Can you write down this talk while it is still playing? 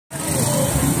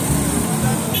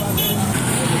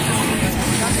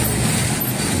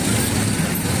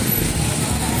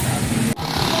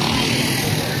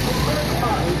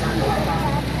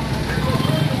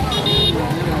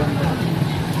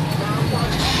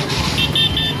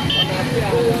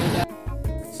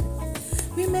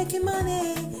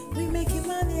we making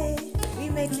money, we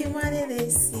making money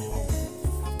this year.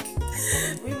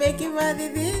 We making money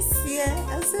this year.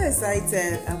 I'm so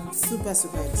excited. I'm super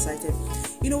excited.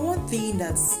 You know, one thing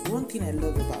I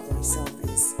love about myself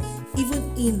is even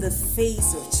in the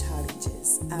face of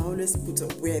challenges, I always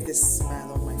wear this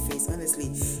smile on my face.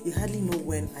 Honestly, you hardly know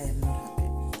when I am not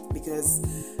happy, because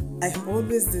I am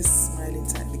always this smiling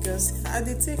type, because I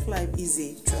take life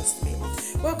easy, trust me.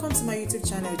 Welcome to my YouTube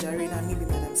channel, Jarena. I'm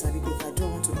Madam Sabiko. I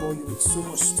don't want to bore you with so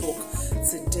much talk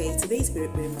today. Today is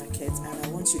KPIRI market, and I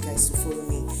want you guys to follow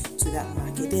me to that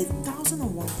market. There's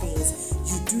 1,001 things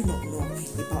you do not know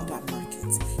about that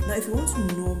market. Now, if you want to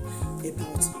know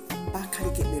about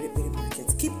KPIRI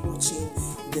market, keep watching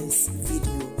this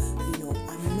video. You know,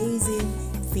 amazing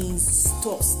things,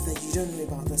 stuffs that you don't know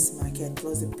about this market,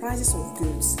 plus the prices of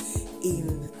goods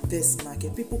in this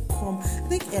market. People come, I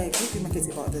think KPIRI market is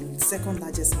about the second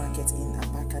largest market in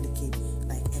Abakaliki,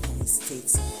 like Ebonyi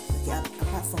State. Okay,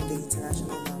 apart from the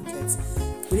international market,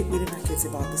 KPIRI market is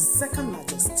about the second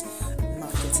largest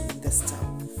market in this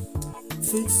town.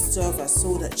 Foodstuffs are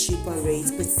sold at cheaper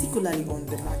rates, particularly on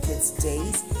the market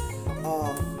days.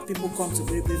 People come to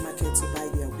KPIRI market to buy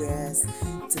their wares,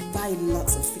 to buy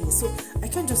lots of things. So I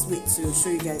can't just wait to show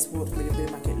you guys what KPIRI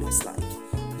market looks like.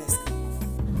 Let's go.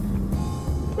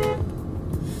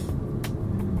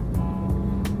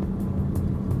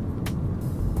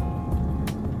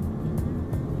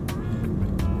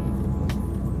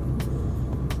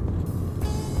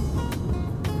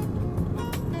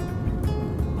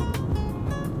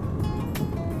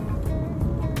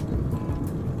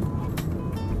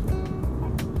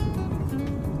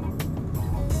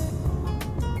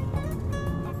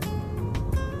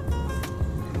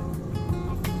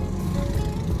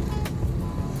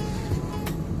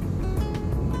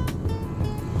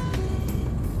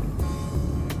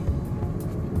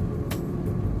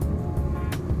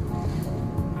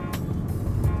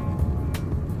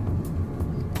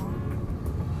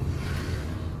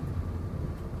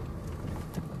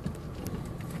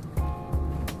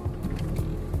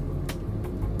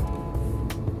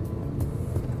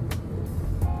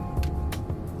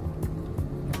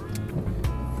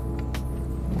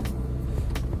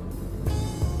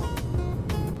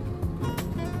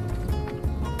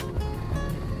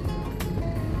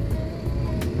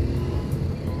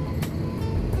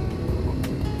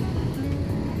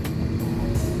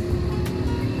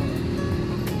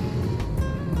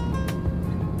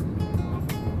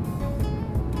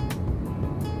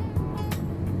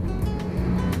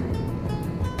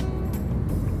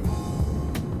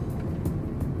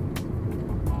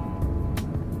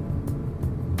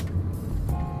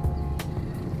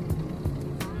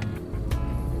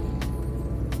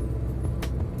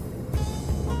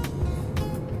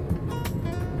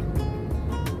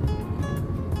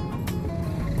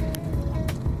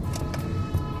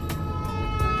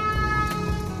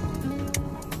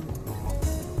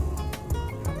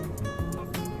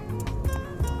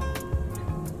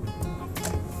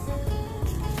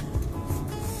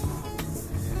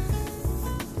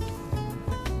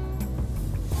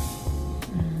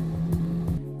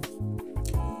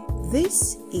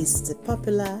 This is the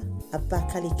popular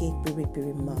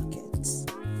KPIRI market.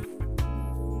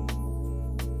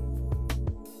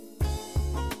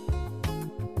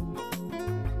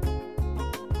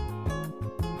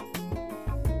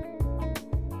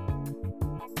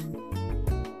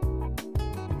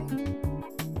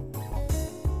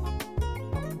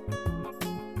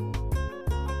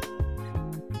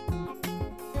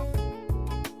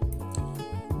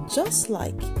 Just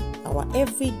like our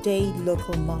everyday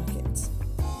local market,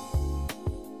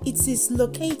 it is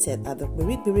located at the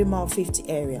KPIRI Mile 50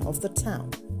 area of the town.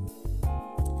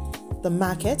 The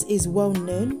market is well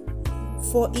known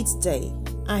for its day,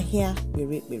 Ahia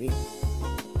KPIRI,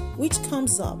 which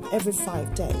comes up every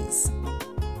 5 days.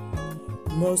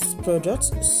 Most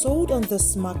products sold on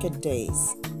this market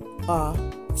days are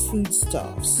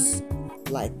foodstuffs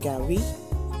like gari,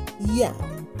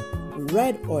 yam,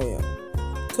 red oil,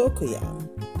 cocoyam,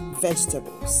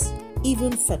 vegetables,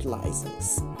 even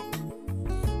fertilizers.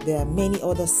 There are many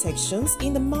other sections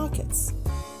in the markets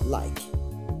like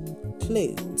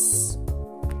clothes,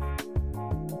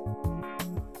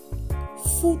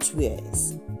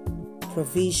 footwears,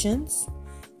 provisions,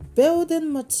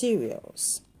 building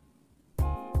materials,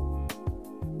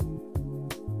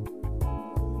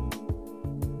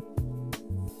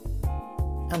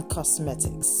 and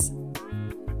cosmetics.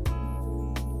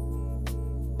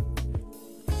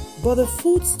 But the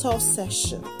foodstuff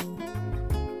section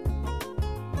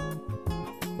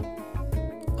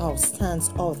outstands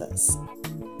others.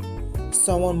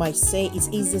 Someone might say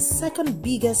it is the second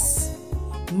biggest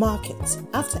market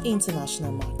after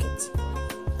international market,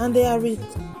 and there are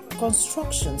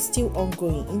reconstructions still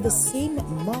ongoing in the same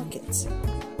market.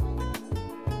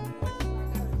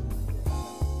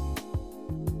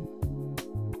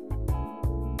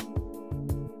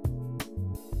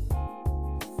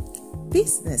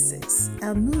 Businesses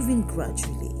are moving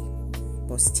gradually,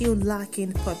 but still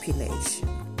lacking population.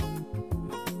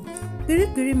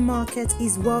 KPIRI-KPIRI market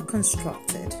is well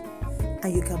constructed,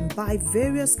 and you can buy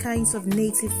various kinds of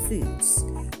native foods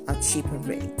at cheaper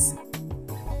rates.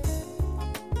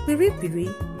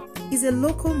 KPIRI-KPIRI is a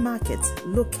local market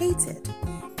located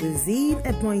within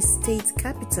Ebonyi State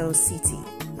capital city,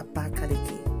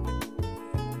 Abakaliki.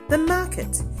 The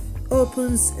market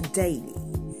opens daily,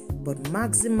 but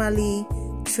maximally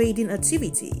trading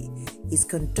activity is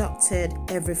conducted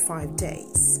every 5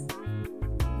 days.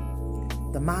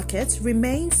 The market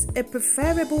remains a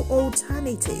preferable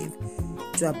alternative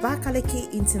to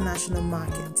Abakaliki International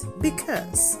Market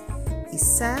because it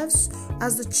serves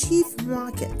as the chief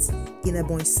market in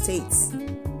Ebonyi State.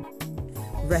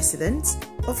 Residents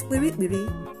of KPIRI-KPIRI,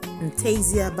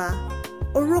 Nteziaba,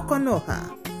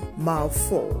 Orokonoha,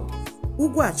 Malfo,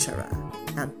 Ugwachara,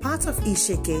 and part of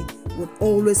Isheke would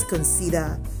always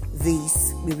consider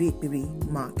this KPIRI-KPIRI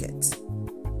market.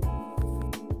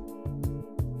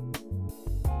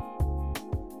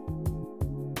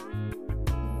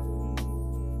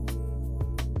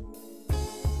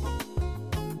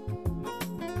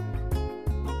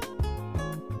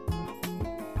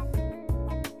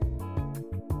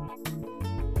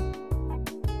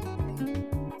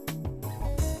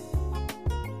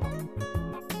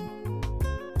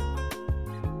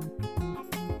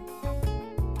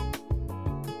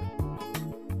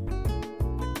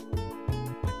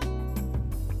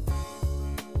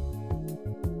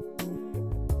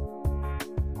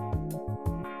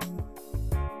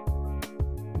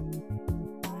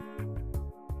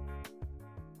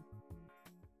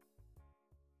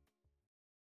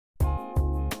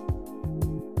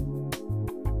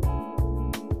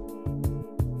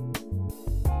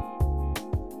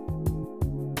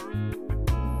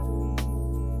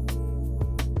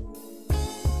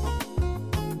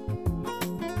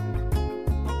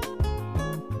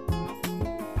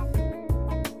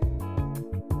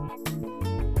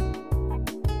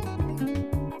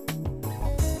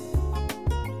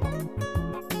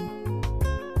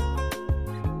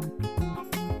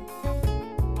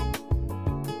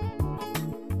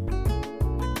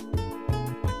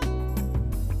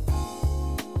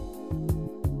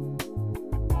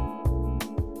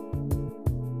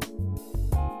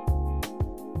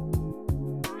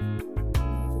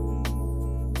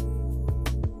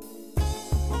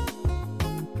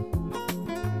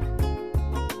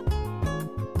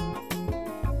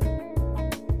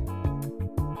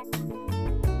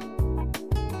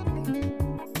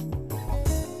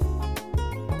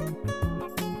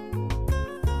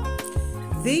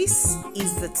 This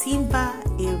is the timber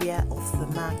area of the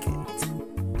market.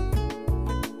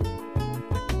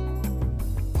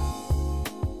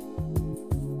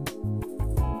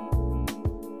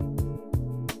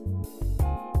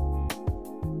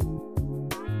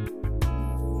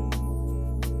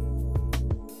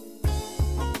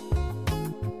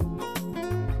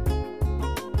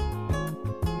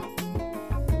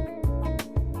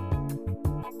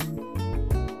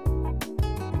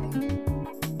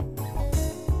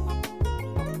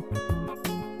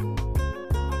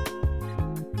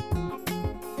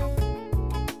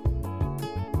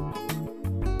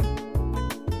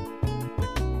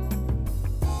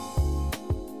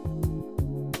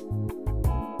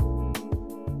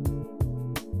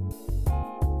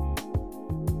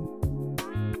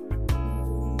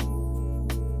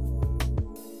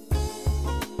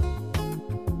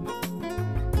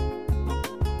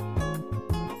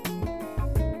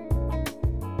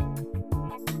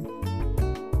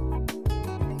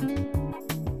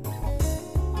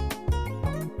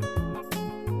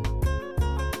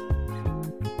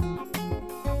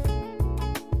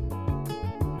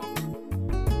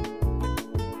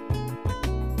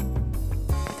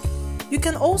 You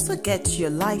can also get your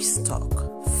livestock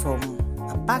from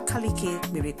Abakaliki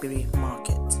KPIRI-KPIRI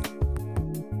market.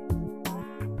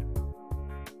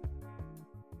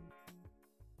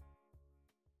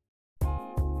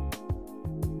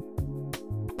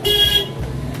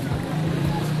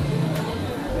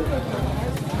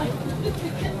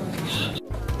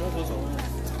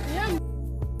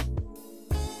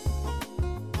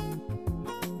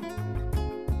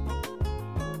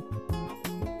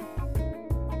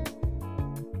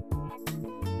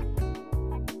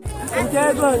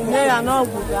 Okay,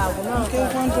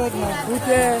 100 now.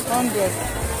 Okay,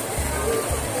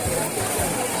 100.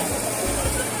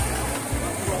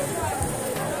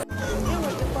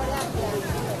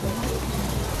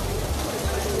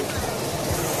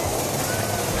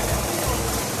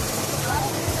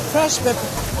 Fresh pepper.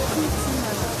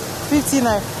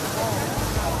 59.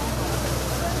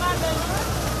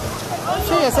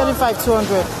 Sure, you're selling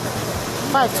 5,200.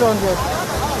 5,200.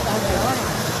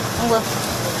 Okay.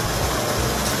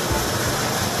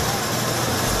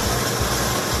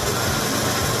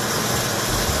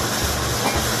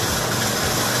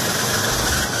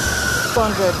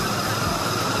 200.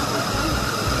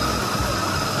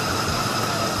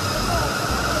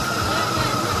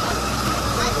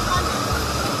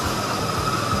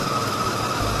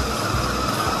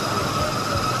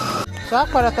 So how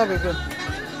far that be good?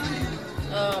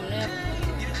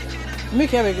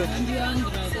 Make here be good.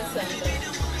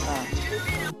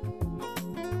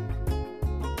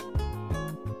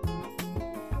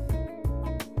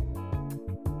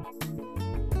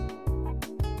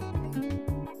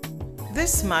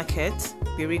 This market,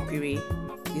 KPIRI-KPIRI,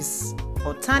 is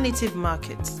alternative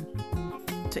market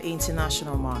to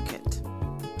international market.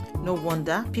 No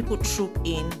wonder people troop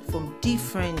in from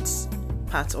different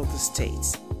parts of the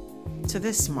state to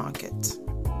this market.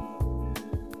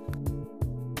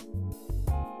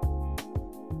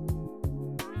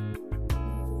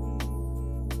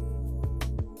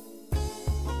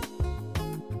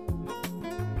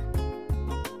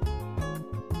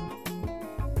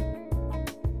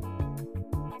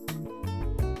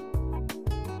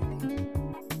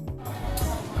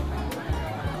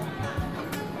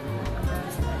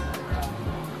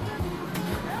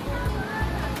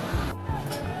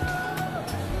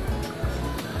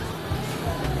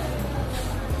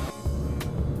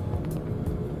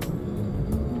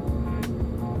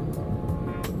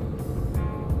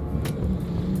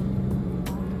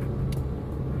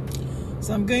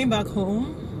 So I'm going back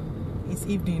home. It's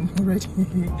evening already.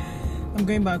 I'm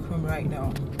going back home right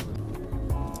now.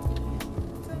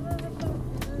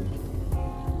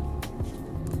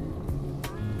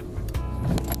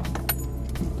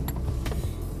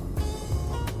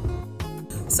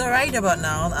 So right about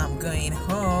now, I'm going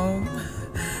home.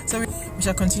 So we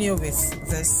shall continue with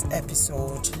this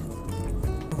episode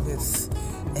with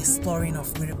exploring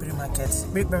of KPIRI market.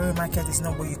 KPIRI market is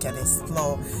not what you can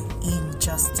explore in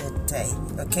just a day,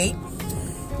 okay?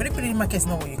 KPIRI market is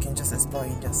not what you can just explore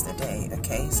in just a day,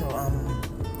 okay? So I'm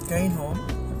going home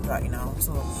right now,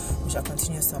 so we shall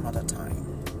continue some other time.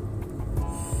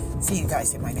 See you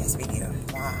guys in my next video.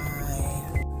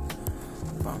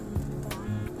 Bye.